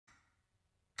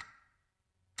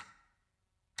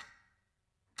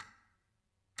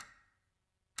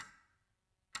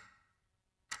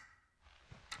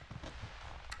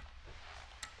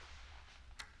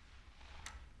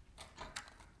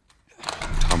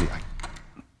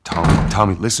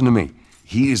Tommy, listen to me.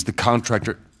 He is the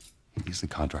contractor. He's the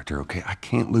contractor, okay? I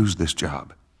can't lose this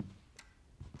job.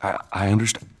 I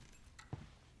understand.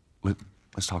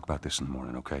 Let's talk about this in the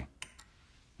morning, okay?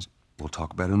 We'll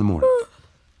talk about it in the morning.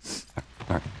 All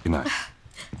right, good night.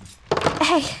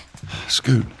 Hey.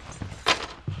 Scoot.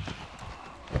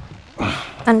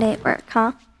 Monday at work,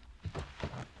 huh?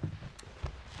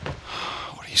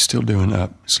 What are you still doing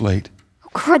up? It's late. Oh,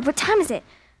 crud, what time is it?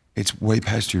 It's way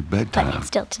past your bedtime. But it's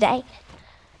still today.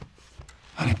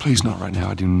 Honey, please not right now.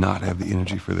 I do not have the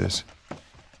energy for this.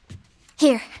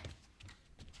 Here.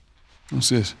 What's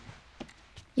this?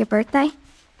 Your birthday?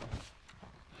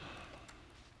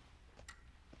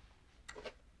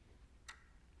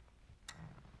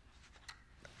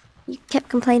 You kept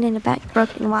complaining about your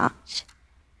broken watch.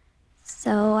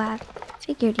 So I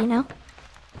figured, you know.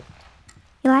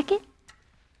 You like it?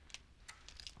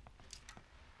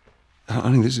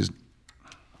 Honey, this is...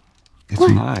 It's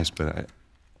What? nice, but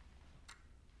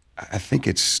I think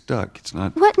it's stuck. It's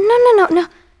not... What? No.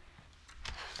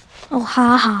 Oh,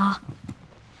 ha ha.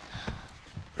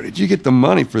 Where did you get the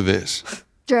money for this?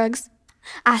 Drugs.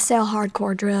 I sell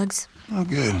hardcore drugs. Oh,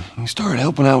 good. You started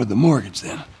helping out with the mortgage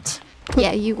then.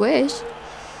 Yeah, you wish.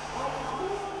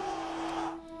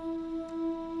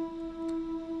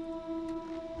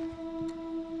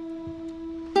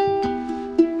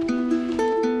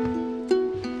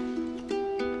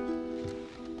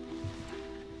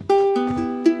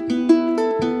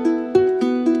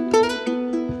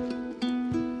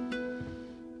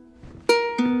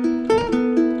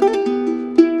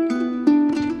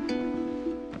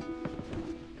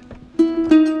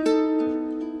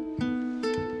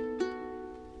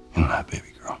 Good night,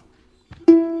 baby girl.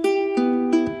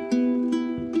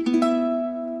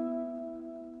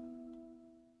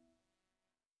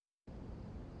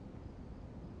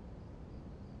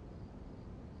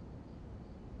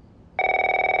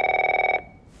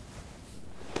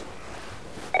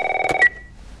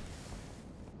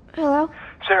 Hello?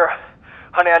 Sarah,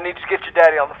 honey, I need to get your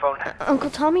daddy on the phone. Uncle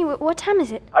Tommy, what time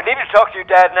is it? I need to talk to your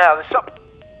dad now. There's something...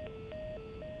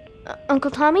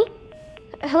 Uncle Tommy?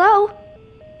 Hello?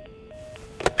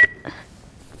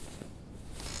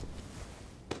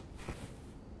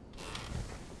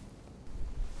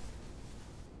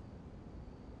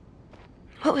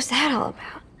 What was that all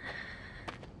about?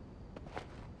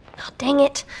 Oh, dang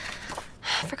it.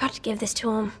 I forgot to give this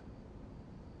to him.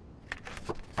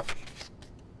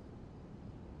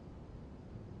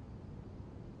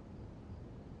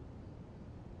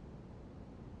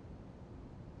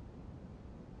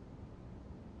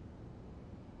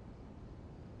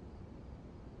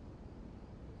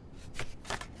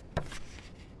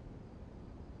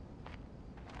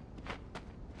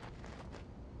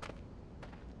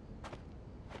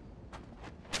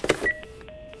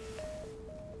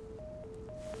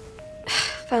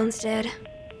 Phone's dead.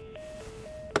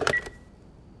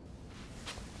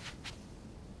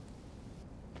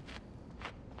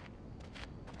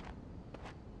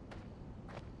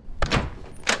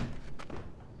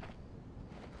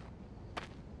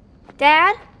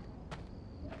 Dad?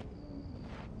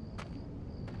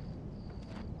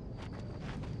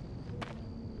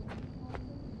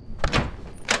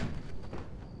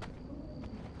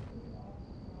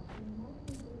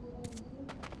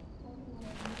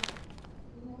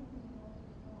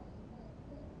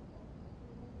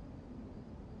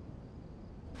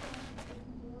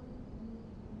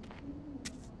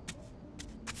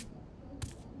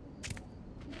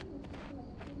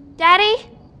 Daddy?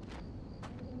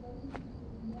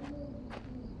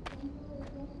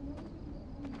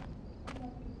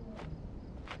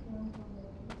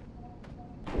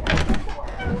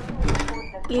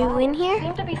 You in here?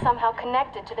 Seem to be somehow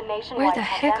connected to the nationwide Where the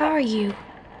heck pandemic. are you?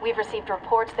 We've received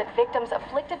reports that victims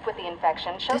afflicted with the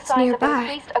infection show That's signs nearby. of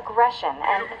increased aggression,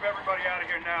 and Move everybody out of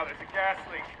here now. There's a gas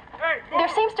leak. Hey, move! there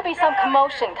seems to be some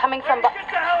commotion coming from Get the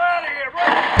hell out of here!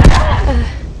 Run!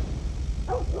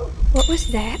 What was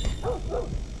that?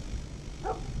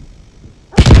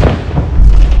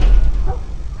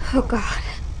 Oh, God.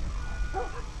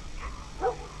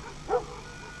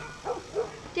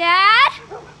 Dad?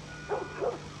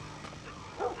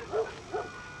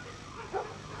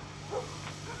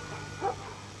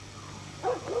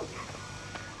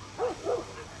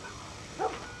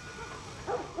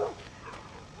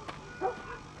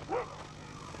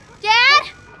 Dad?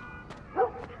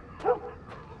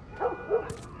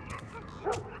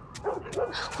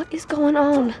 What is going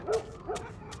on?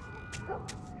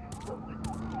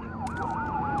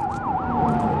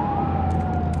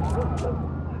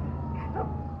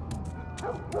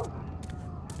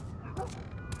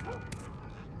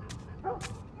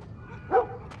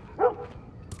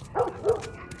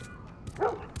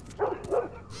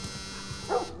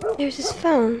 There's his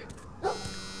phone.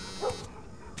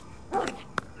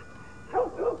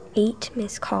 8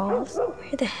 missed calls.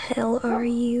 Where the hell are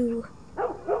you?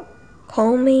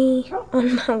 Call me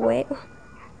on my way.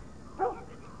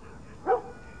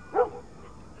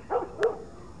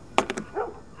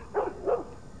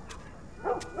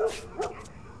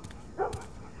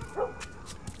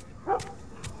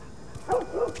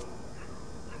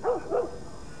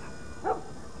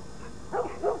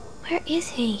 Where is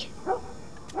he?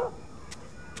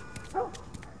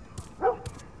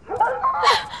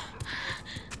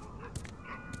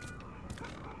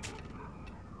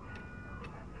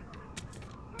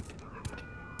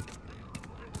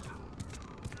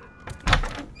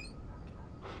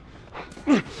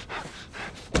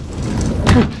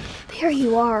 There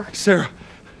you are. Sarah,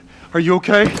 are you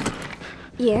okay?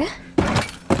 Yeah?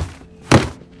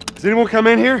 Does anyone come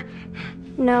in here?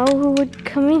 No, who would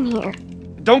come in here?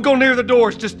 Don't go near the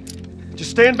doors. Just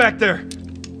stand back there.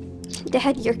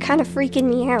 Dad, you're kind of freaking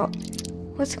me out.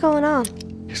 What's going on?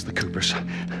 It's the Coopers.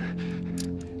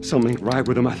 Something ain't right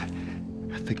with them. I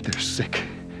think they're sick.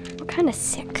 What kind of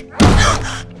sick?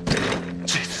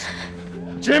 Jesus.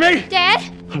 Jimmy! Dad?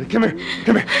 Honey, come here.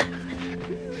 Come here.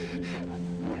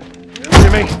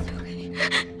 Jimmy!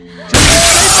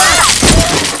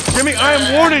 Jimmy, I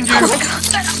am warning you!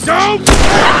 Don't!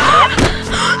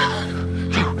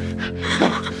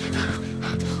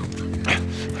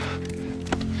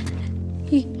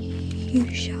 You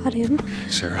shot him.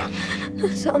 Sarah. I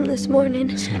saw him this morning.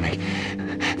 Listen to me.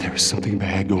 There is something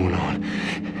bad going on.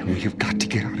 And we have got to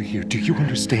get out of here. Do you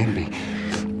understand me?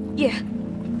 Yeah.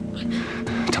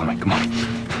 Tell me, come on.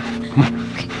 Come on.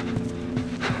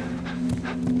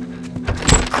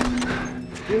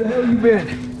 Where the hell you been?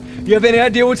 You have any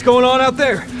idea what's going on out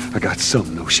there? I got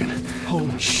some notion.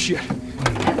 Holy shit.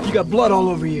 You got blood all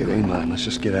over you. It ain't mine. Let's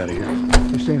just get out of here.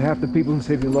 You're saying half the people in the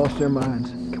city lost their minds.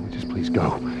 Can we just please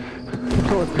go?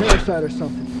 So a parasite or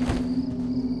something.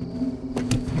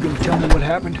 You gonna tell me what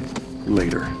happened?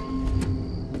 Later.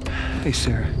 Hey,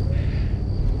 Sarah.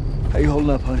 How you holding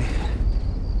up, honey?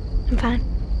 I'm fine.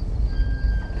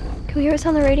 Can we hear us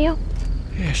on the radio?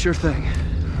 Yeah, sure thing.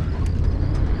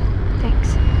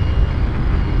 Thanks.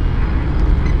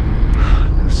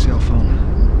 No cell phone.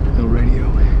 No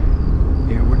radio.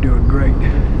 Yeah, we're doing great.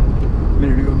 A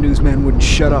minute ago, newsman wouldn't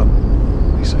shut up.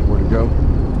 They say where to go?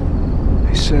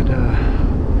 They said,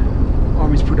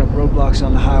 Army's put up roadblocks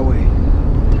on the highway.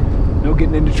 No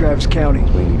getting into Travis County.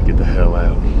 We need to get the hell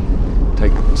out.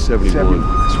 Take 71.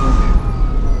 That's right.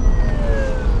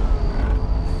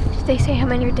 Did they say how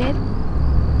many are dead?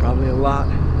 Probably a lot.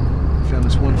 Found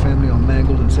this one family all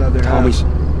mangled inside their house.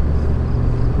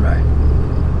 Right.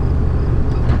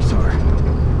 I'm sorry.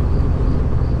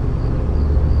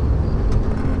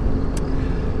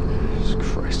 Jesus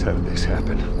Christ, how did this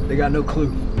happen? They got no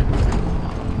clue.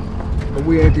 But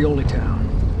we ain't the only town.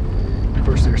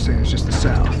 First they're saying it's just the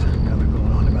South. Now they're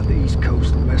going on about the East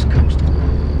Coast and West Coast.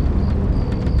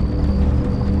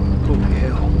 Holy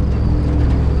hell.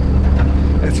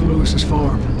 That's Lewis's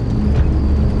farm.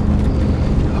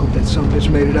 I hope that son of a bitch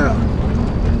made it out.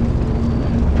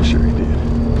 Sure he did.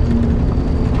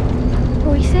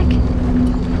 Were we sick?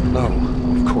 No,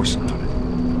 of course not.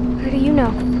 How do you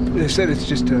know? They said it's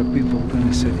just people in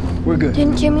the city. We're good.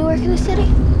 Didn't Jimmy work in the city?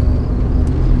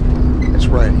 That's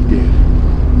right, he did.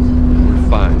 We're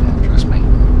fine, trust me.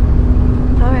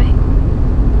 All right.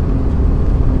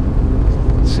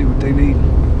 Let's see what they need.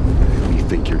 What do you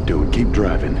think you're doing? Keep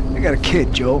driving. I got a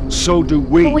kid, Joel. So do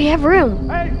we. But we have room.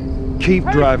 Keep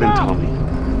driving, Tommy.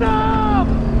 Stop!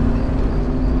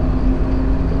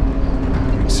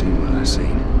 You've seen what I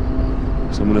seen.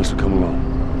 Someone else will come along.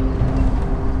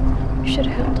 You should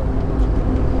have helped him.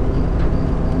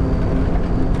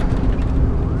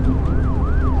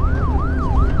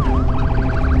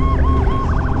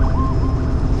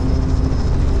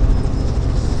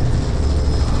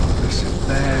 This is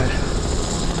bad.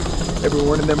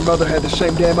 Everyone and their mother had the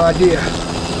same damn idea.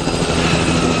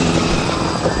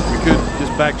 We could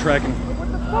just backtrack and... What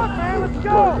the fuck, man? Let's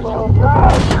go!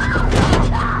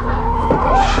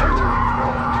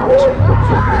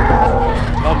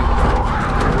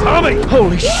 Tommy!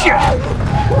 Holy shit!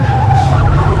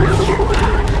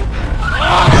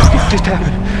 It just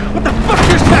happened. What the fuck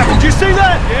just happened? Did you see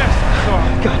that? Yes, sorry.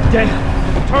 God damn.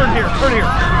 Turn here, turn here.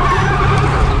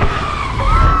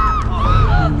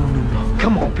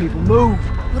 Come on, people, move.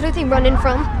 What are they running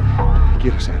from?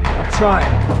 Get us out of here. Try it.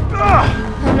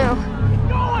 Oh no.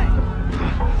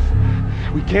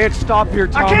 We can't stop here,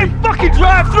 Tommy. I can't fucking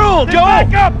drive through them, Joel!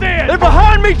 Back up then! They're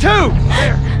behind me, too!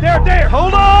 There!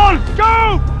 Hold on!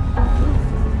 Go!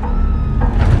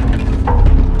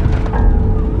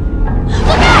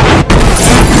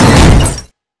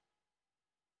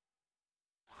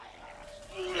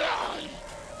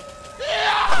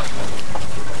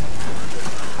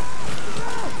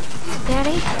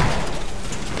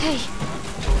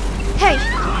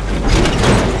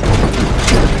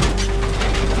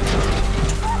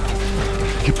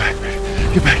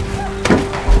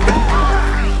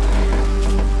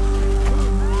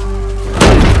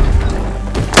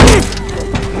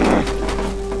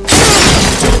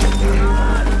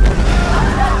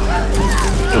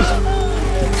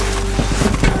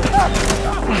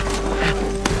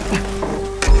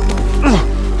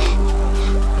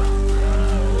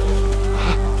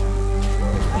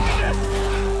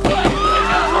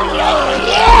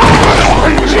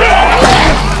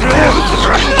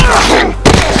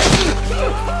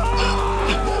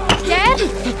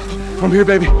 I'm here,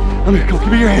 baby. I'm here. Come,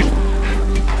 give me your hand.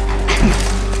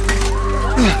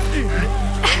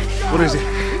 What is it?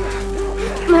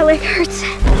 My leg hurts.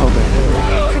 Oh, baby.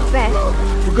 Hurts bad.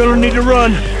 We're gonna need to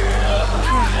run.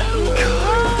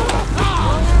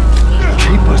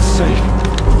 Keep us safe.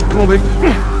 Come on, baby.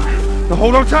 Now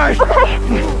hold on tight.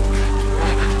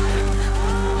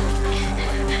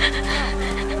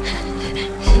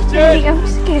 Daddy, I'm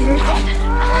scared.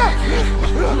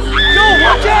 No,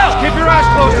 watch out! Keep your eyes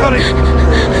closed, honey.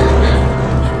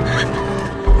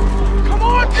 Come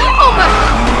on, go!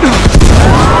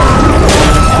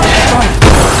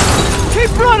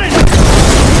 Keep running!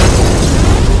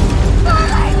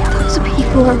 Those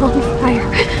people are on fire.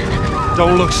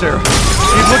 Don't look, Sarah.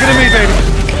 Keep looking at me, baby.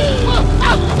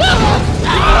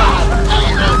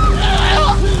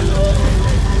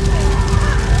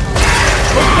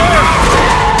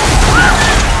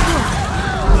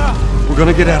 We're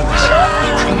gonna get out of this.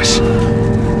 I promise.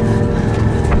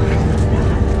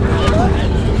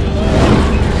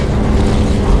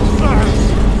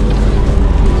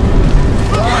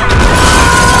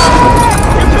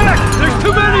 Get back! There's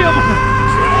too many of them!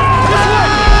 This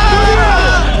way!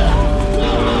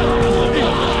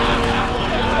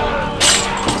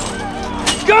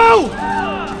 Go!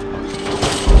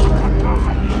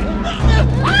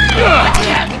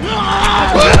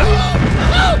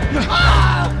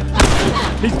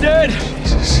 He's dead!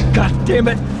 Jesus. God damn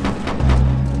it!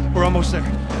 We're almost there.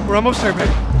 We're almost there,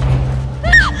 baby.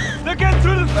 They're getting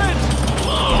through the fence!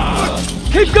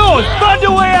 Keep going! Find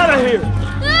your way out of here!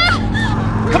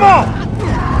 Come on!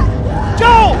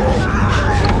 Go!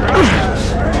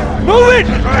 Move it!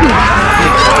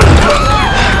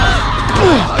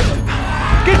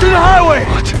 Get to the highway!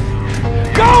 What?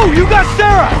 Go! You got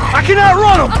Sarah! I can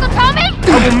outrun him! Uncle Tommy?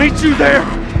 I will meet you there!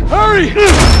 Hurry!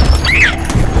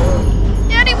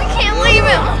 Daddy, we can't leave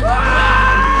him.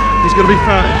 He's gonna be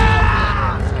fine.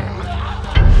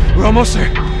 We're almost there.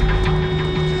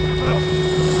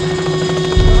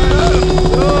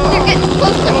 They're getting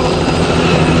closer.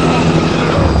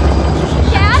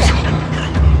 Dad?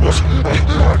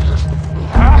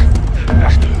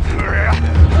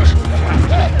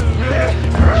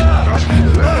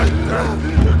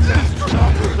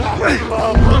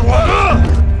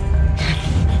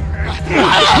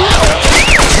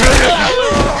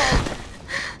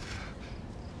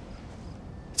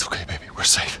 It's okay, baby. We're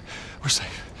safe. We're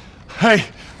safe. Hey,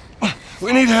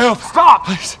 we need help. Stop!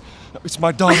 Please. It's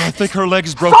my daughter. I think her leg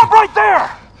is broken. Stop right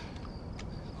there!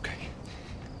 Okay.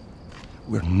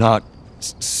 We're not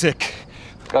sick.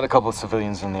 Got a couple of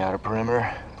civilians on the outer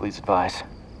perimeter. Please advise.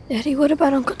 Daddy, what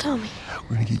about Uncle Tommy?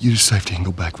 We're gonna get you to safety and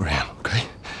go back for him, okay?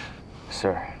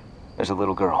 Sir, there's a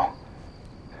little girl.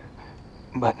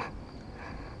 But...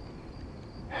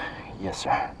 Yes,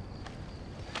 sir.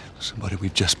 Somebody,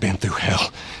 we've just been through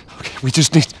hell. Okay, we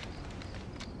just need...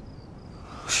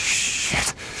 Oh,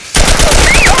 shit.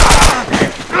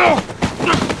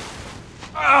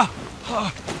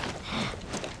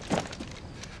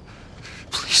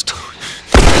 Please don't.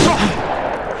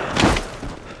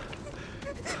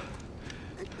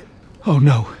 Oh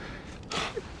no.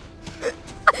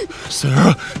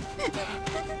 Sarah.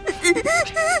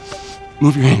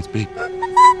 Move your hands, baby.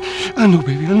 I know,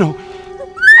 baby, I know.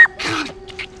 God.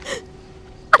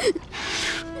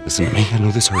 Listen to me, I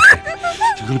know this hurts, baby.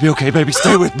 You're gonna be okay, baby.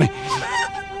 Stay with me. All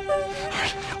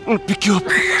right, I'm gonna pick you up.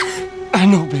 I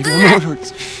know, baby, I know it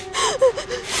hurts.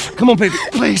 Come on, baby,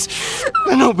 please.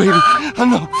 I know, baby, I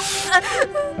know.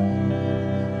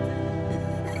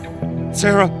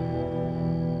 Sarah.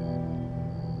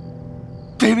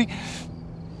 Baby.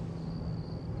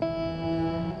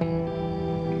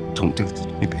 Don't do this to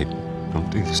me, baby. Don't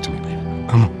do this to me, baby.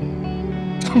 Come on.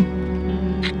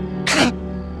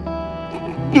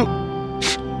 No.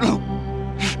 No.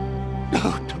 No,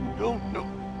 no, no.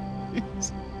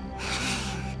 Please.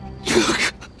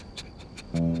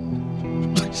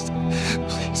 Please.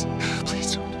 Please. Please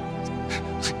don't do this.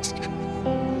 Please.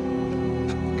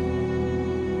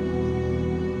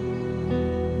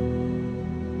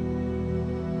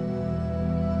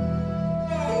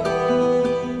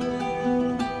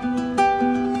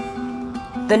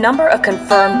 The number of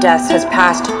confirmed deaths has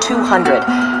passed 200.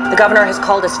 The governor has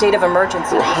called a state of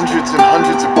emergency. There are hundreds and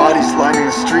hundreds of bodies lining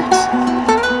the streets.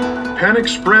 Panic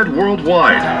spread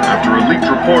worldwide after a leaked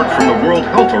report from the World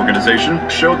Health Organization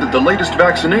showed that the latest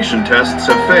vaccination tests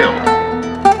have failed.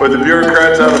 With the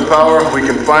bureaucrats out of power, we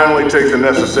can finally take the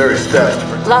necessary steps to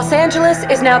protect. Los Angeles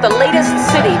is now the latest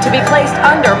city to be placed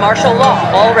under martial law.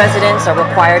 All residents are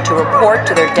required to report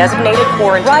to their designated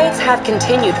quarantine. Riots have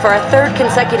continued for a third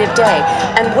consecutive day,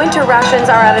 and winter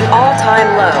rations are at an all-time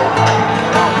low.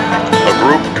 A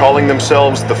group calling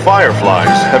themselves the Fireflies,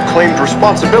 have claimed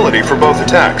responsibility for both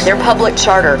attacks. Their public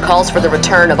charter calls for the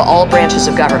return of all branches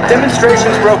of government.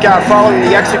 Demonstrations broke out following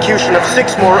the execution of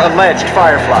 6 more alleged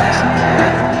Fireflies.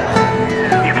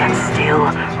 You can still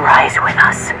rise with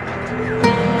us.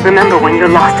 Remember, when you're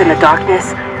lost in the darkness,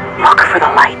 look for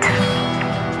the light.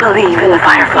 Believe in the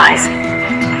Fireflies.